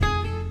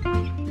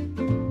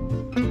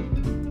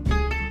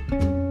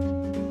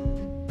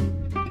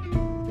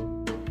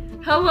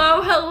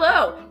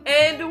Hello,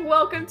 and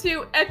welcome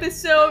to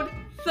episode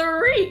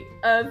 3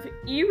 of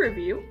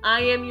E-Review.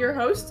 I am your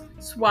host,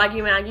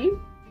 Swaggy Maggie.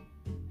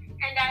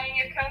 And I am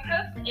your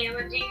co-host,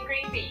 Ayla Jean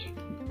Green Bean.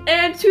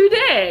 And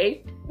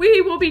today,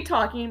 we will be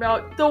talking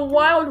about the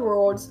wild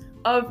worlds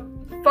of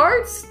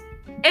farts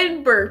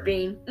and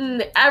burping.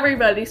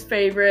 Everybody's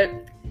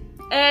favorite.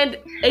 And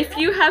if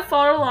you have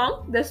followed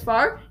along this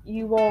far,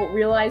 you will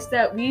realize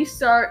that we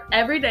start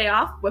every day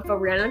off with a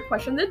random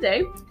question of the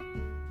day.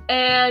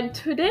 And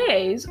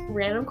today's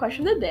random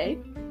question of the day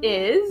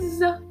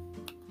is,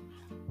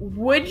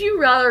 would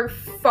you rather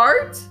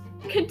fart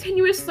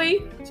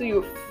continuously, so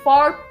you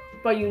fart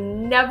but you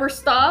never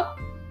stop,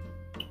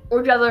 or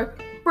would you rather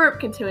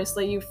burp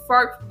continuously, you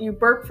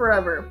burp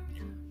forever?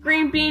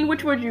 Green Bean,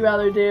 which would you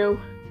rather do?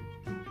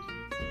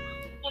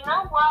 You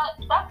know what?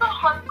 That's a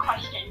hard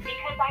question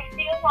because I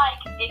feel like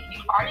if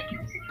you farted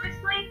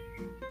continuously,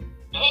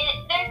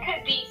 there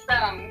could be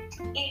some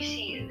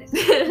issues.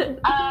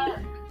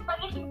 But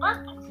if you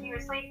burp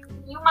continuously,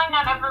 you might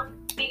not ever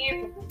be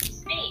able to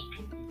speak.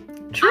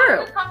 True. I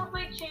would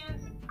probably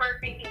choose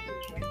burping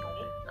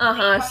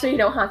continuously. So you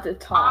don't have to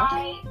talk.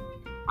 I'm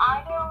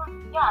not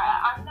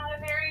a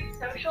very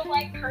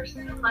social-like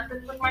person unless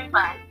it's with my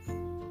friends.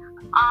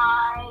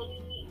 I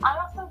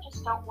also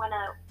just don't want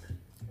to,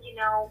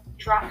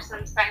 drop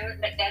some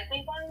silent but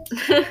deadly ones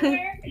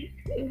somewhere.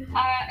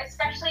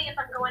 Especially if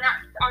I'm going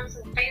out on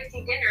some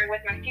fancy dinner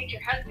with my future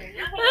husband.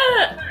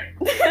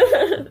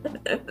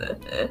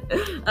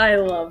 I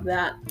love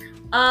that.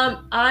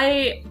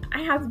 I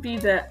have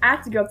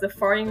to go with the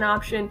farting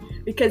option,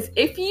 because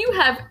if you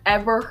have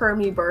ever heard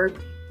me burp,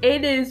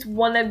 it is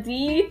one of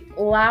the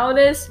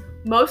loudest,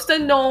 most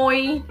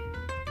annoying.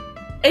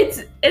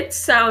 It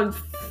sounds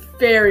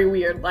very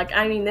weird.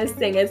 This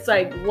thing, it's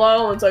like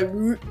low, it's like,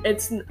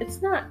 it's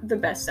not the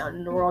best sound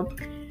in the world.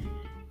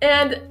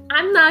 And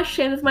I'm not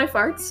ashamed of my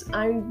farts.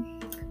 I'm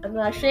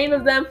not ashamed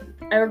of them.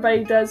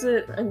 Everybody does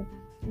it.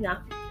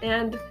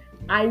 And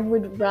I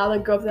would rather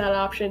go for that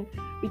option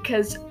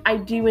because I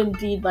do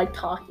indeed like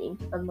talking,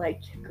 unlike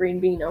Green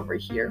Bean over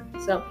here.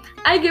 So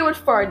I go with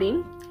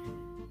farting.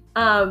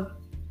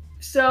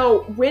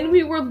 So when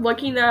we were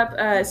looking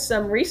up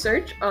some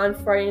research on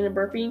farting and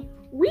burping,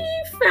 we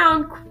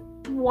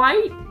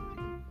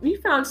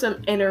found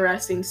some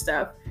interesting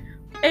stuff.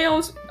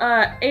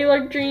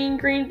 Ayla Jean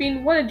Green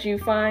Bean, what did you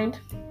find?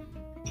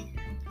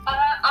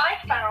 I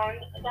found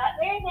that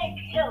there's a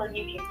pill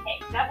you can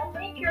take that will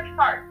make your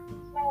fart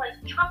smell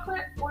like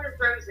chocolate or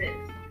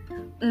roses.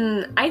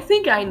 I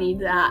think I need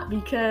that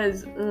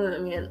because,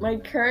 my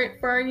current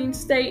farting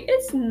state,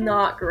 it's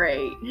not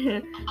great.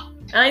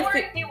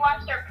 If you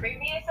watched our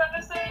previous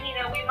episode,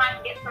 we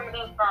might get some of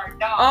those for our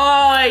dog.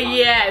 Oh,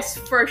 yes,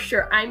 for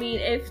sure.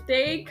 If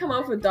they come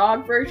up with a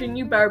dog version,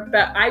 you better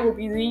bet I will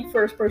be the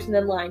first person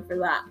in line for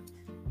that.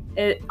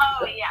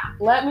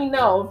 Let me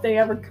know if they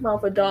ever come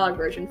up with a dog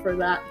version for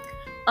that.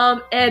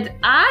 And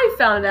I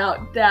found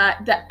out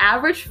that the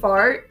average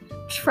fart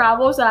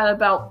travels at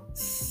about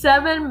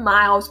 7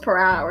 miles per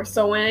hour.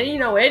 So when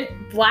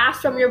it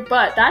blasts from your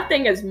butt, that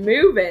thing is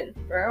moving,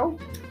 bro.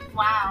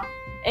 Wow.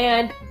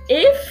 And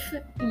if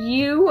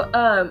you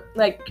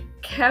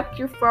kept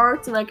your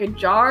farts in a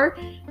jar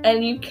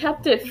and you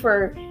kept it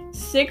for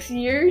 6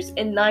 years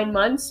and 9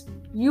 months,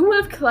 you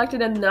would have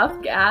collected enough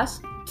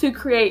gas to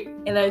create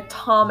an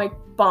atomic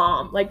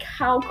bomb.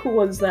 How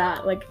cool is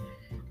that? Let's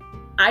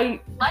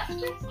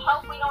just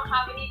hope we don't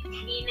have any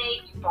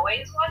teenage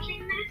boys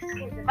watching this,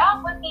 because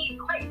that would be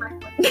quite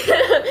reckless.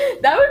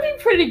 That would be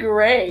pretty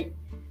great.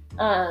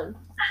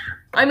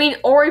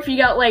 Or if you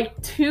got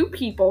 2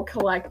 people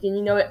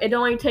collecting, it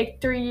only takes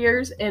 3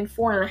 years and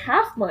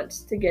 4.5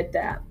 months to get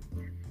that.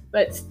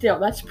 But still,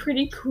 that's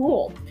pretty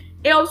cool.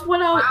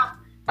 What else?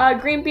 Wow.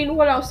 Green Bean,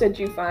 what else did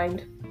you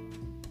find?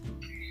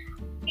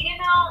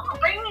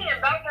 Bringing it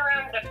back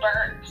around to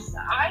burps,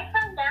 I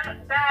found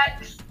out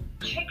that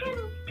chickens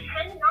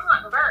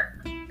cannot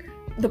burp.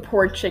 The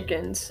poor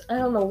chickens. I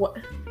don't know what.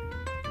 Do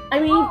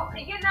they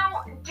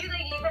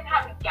even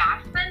have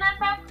gas then at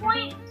that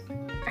point?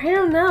 I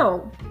don't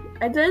know.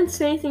 I didn't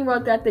say anything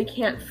about that they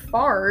can't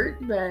fart,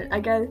 but I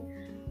guess,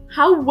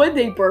 how would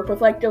they burp with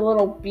their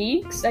little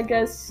beaks? I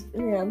guess,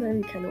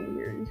 that'd be kind of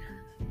weird.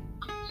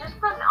 Just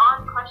an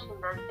odd question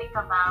to think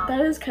about.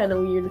 That is kind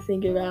of weird to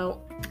think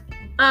about.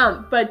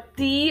 But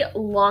the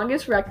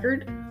longest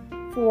record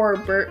for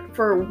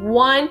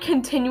one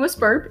continuous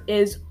burp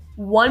is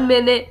 1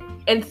 minute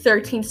and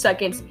 13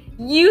 seconds.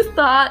 You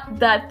thought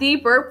that the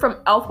burp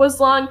from Elf was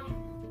long?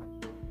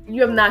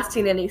 You have not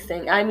seen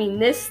anything.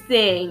 This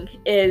thing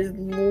is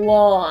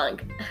long.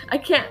 I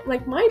can't,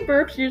 my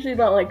burp's usually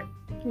about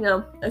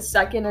a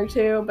second or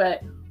two,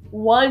 but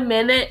 1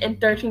 minute and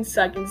 13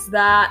 seconds,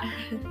 that,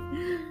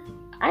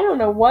 I don't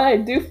know what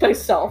I'd do with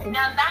myself.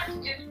 Now that's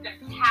just a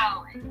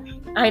talent.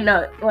 I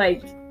know,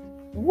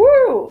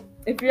 woo!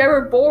 If you're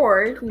ever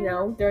bored,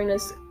 during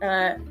this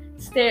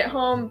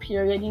stay-at-home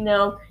period,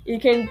 you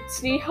can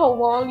see how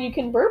long you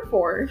can burp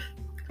for.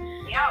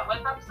 Yeah,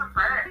 whip up some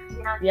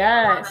burps,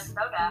 Yes.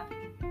 Soda.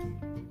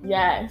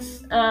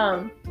 Yes.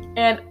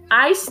 And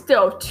I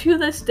still, to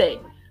this day,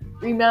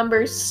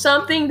 remember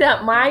something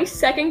that my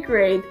second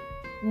grade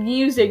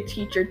music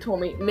teacher told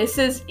me.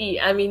 Mrs. E.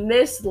 I mean,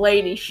 this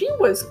lady, she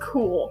was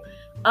cool.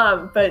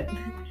 But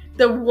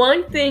the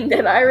one thing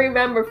that I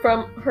remember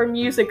from her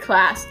music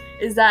class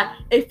is that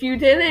if you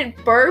didn't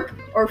burp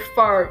or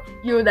fart,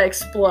 you would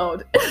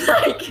explode.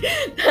 Like,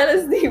 that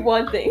is the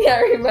one thing I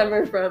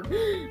remember from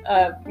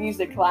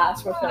music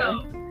class with her.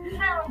 No,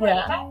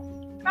 Yeah.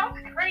 That's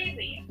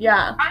crazy.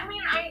 Yeah. I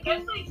mean, I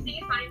guess I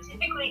see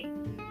scientifically,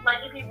 like,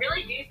 if you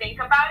really do think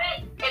about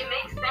it, it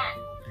makes sense.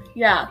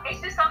 Yeah.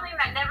 It's just something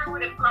that never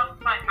would have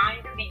crossed my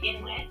mind to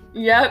begin with.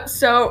 Yep.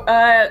 So,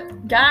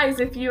 guys,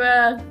 if you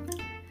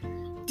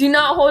do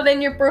not hold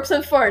in your burps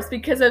and farts,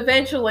 because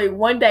eventually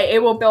one day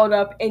it will build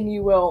up and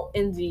you will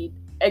indeed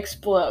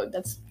explode.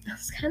 That's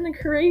kind of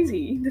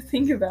crazy to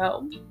think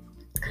about.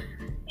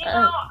 You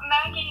know,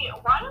 Maggie,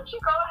 why don't you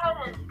go ahead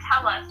and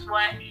tell us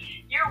what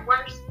your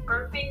worst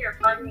burping or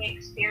farting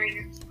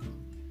experience?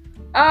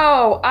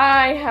 Oh,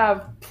 I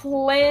have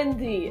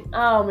plenty.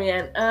 Oh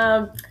man,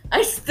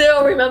 I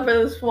still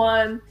remember this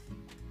one.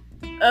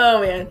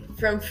 Oh man,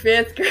 from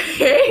 5th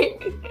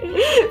grade.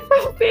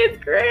 From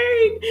 5th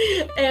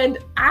grade. And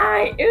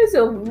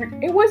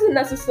it wasn't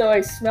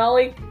necessarily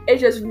smelly,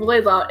 it's just really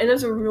loud. And it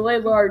was a really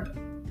loud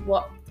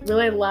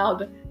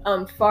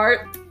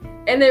fart.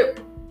 And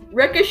it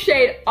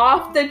ricocheted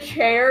off the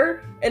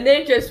chair, and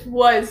it just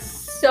was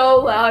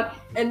so loud.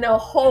 And the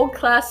whole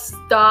class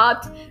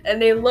stopped,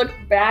 and they looked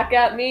back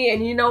at me,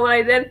 and you know what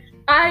I did?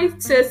 I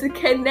said to the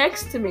kid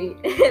next to me,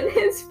 in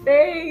his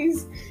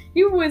face,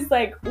 he was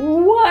like,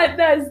 what?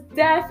 That's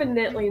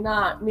definitely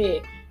not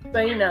me.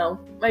 But, you know,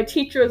 my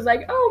teacher was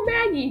like, oh,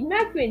 Maggie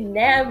would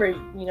never,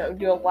 you know,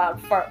 do a loud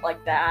fart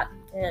like that.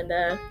 And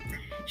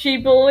she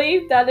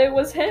believed that it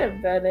was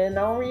him, but in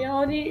all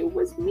reality, it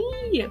was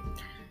me.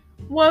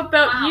 What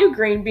about you,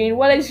 Green Bean?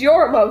 What is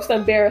your most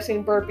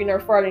embarrassing burping or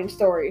farting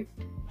story?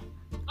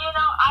 You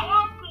know, I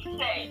have to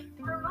say,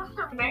 the most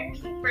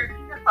embarrassing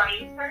burping or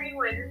farting story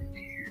was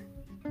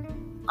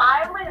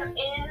I was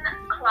in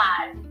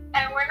class,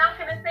 and we're not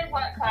gonna say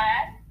what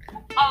class,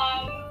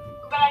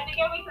 but I think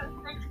I was in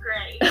 6th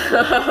grade,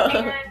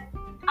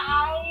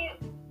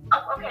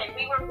 and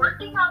we were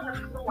working on the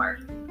floor,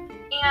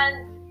 and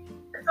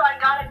so I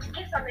got up to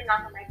get something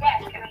off of my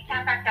desk, and I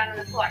sat back down on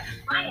the floor.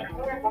 I had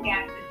horrible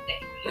gas this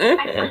day. And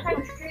as I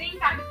was sitting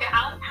back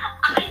down,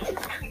 I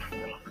just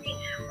completely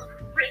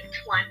ripped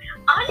one,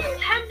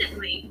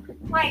 unintentionally.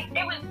 Like,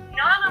 it was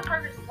not on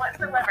purpose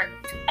whatsoever.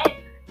 And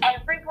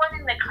everyone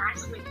in the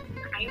class was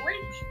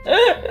silent.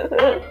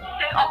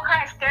 They all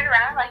kind of stared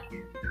around like, who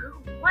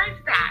was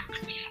that?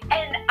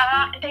 And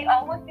they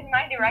all looked in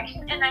my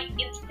direction, and I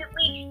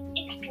instantly,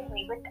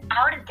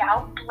 without a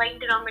doubt,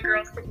 blamed it on the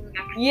girl sitting next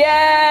to me.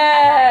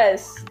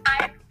 Yes!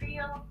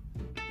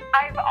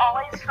 I've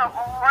always felt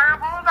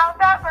horrible about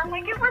that, but I'm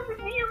like, it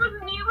wasn't me, it was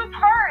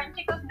her. And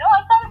she goes, no,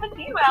 I thought it was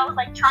you. And I was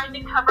like trying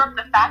to cover up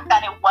the fact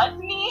that it was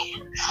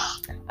me.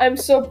 I'm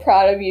so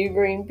proud of you,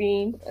 Green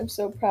Bean. I'm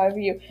so proud of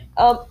you.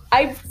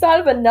 I thought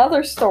of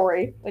another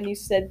story when you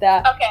said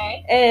that.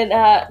 Okay. And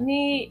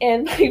me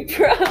and my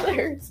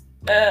brothers,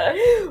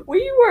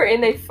 we were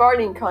in a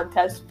farting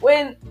contest.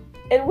 When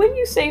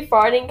you say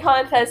farting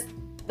contest,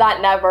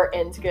 that never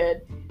ends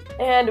good.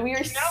 And we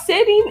were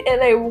sitting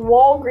in a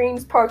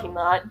Walgreens parking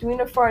lot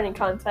doing a farting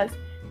contest.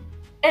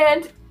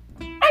 And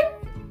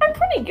I'm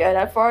pretty good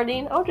at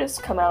farting. I'll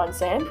just come out and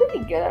say I'm pretty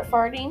good at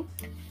farting.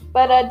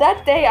 But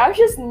that day, I was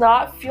just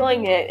not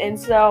feeling it. And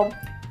so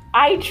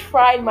I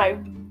tried my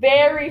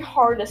very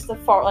hardest to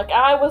fart. Like,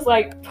 I was,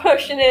 like,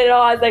 pushing it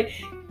on. I was like,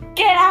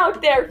 get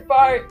out there,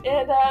 fart.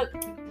 And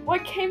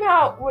what came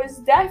out was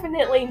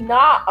definitely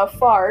not a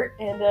fart.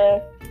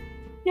 And,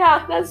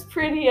 yeah, that's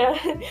pretty,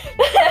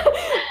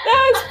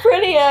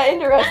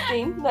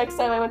 interesting. Next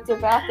time I went to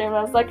the bathroom,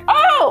 I was like,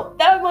 oh,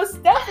 that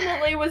most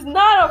definitely was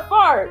not a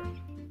fart.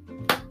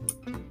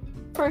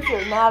 For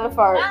sure, not a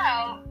fart.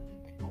 Wow.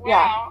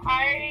 Yeah.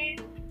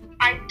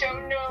 I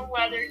don't know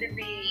whether to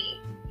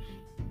be,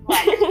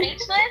 like,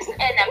 speechless, in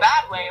a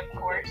bad way, of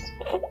course,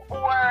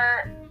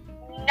 or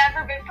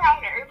never been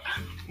prouder.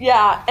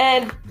 Yeah,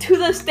 and to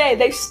this day,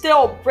 they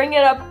still bring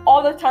it up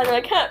all the time. They're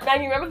like, hey,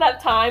 man, you remember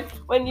that time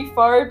when you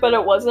farted, but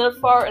it wasn't a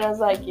fart? And I was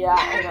like, yeah,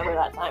 I remember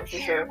that time for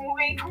sure.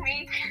 Wink,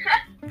 wink.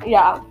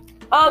 Yeah.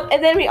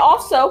 And then we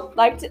also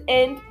like to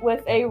end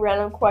with a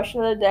random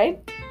question of the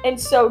day. And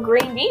so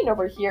Green Bean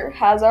over here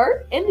has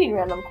our ending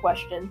random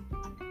question.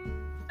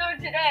 So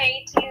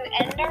today, to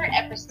end our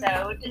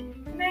episode,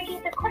 Maggie,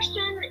 the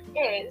question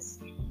is,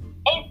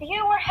 if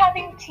you were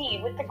having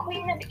tea with the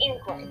Queen of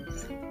England,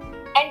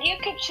 and you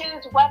could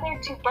choose whether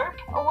to burp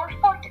or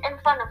fart in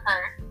front of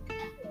her,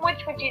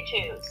 which would you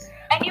choose?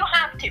 And you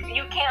have to.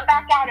 You can't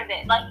back out of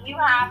it. Like, you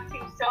have to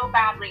so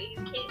badly.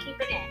 You can't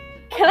keep it in.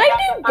 Can I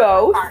do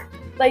both?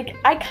 Like,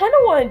 I kind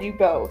of want to do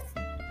both.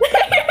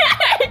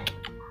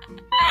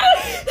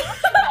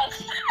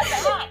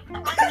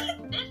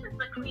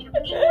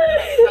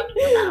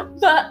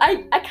 But I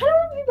kind of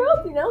want to do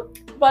both, you know?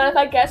 But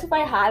if I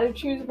had to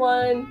choose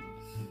one,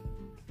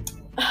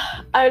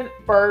 I'd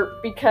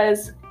burp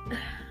because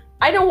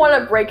I don't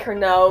want to break her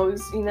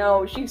nose. You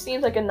know, she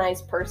seems like a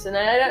nice person,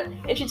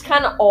 and she's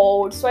kind of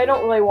old, so I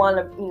don't really want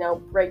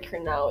to, break her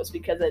nose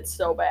because it's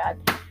so bad.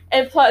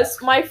 And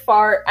plus, my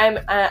fart,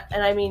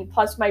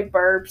 plus my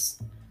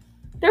burps,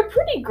 they're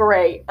pretty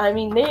great. I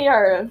mean, they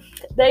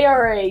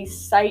are a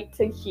sight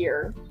to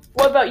hear.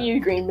 What about you,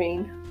 Green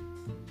Bean?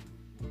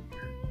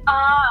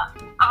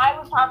 I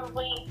would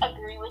probably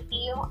agree with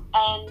you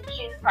and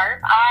choose burp.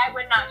 I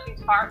would not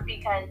choose fart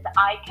because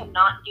I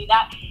cannot do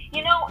that.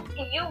 You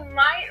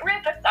might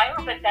rip a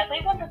silent but deadly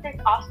one, but there's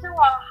also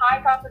a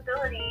high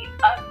possibility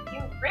of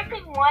you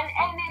ripping one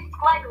and it's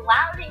like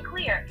loud and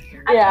clear.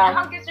 I mean,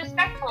 how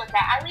disrespectful is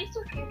that? At least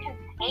you can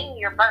contain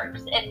your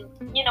burps and,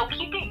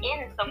 keep it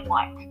in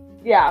somewhat.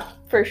 Yeah,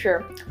 for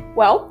sure.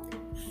 Well,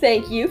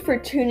 thank you for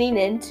tuning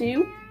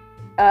into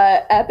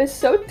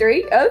episode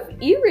 3 of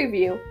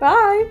E-Review.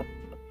 Bye!